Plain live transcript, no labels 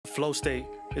Flow state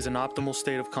is an optimal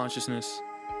state of consciousness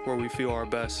where we feel our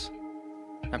best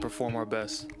and perform our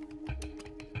best.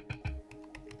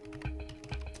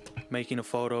 Making a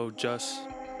photo just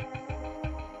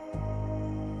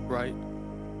right,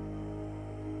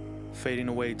 fading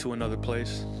away to another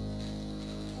place.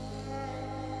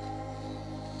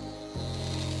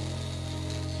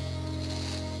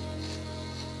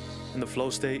 In the flow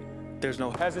state, there's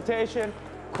no hesitation,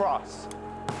 cross,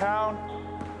 down,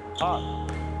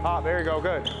 up, up, there you go,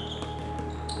 good.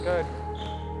 Good.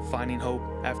 Finding hope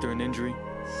after an injury.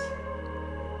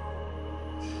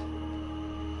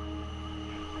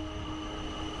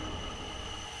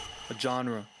 A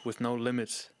genre with no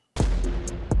limits.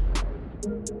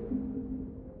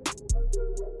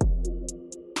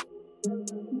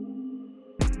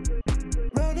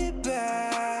 Run it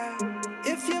back.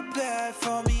 If you're bad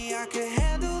for me, I can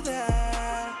handle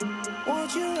that.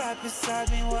 Won't you right beside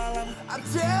me while I'm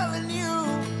telling you,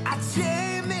 I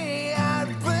take me out,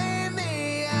 blame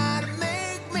me out,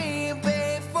 make me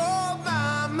pay for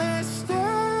my mistakes.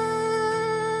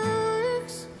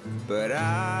 But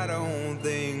I don't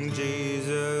think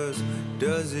Jesus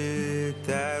does it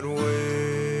that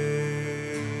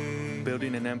way.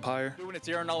 Building an empire. It's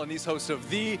Aaron Null, and these hosts of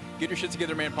the Get Your Shit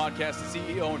Together Man podcast, the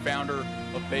CEO and founder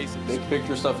of Basics. Big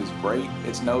picture stuff is great.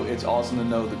 It's awesome to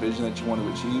know the vision that you want to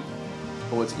achieve.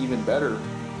 But what's even better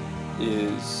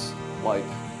is like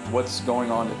what's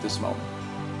going on at this moment.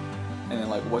 And then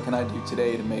like what can I do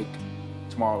today to make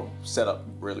tomorrow set up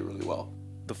really, really well.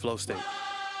 The flow state.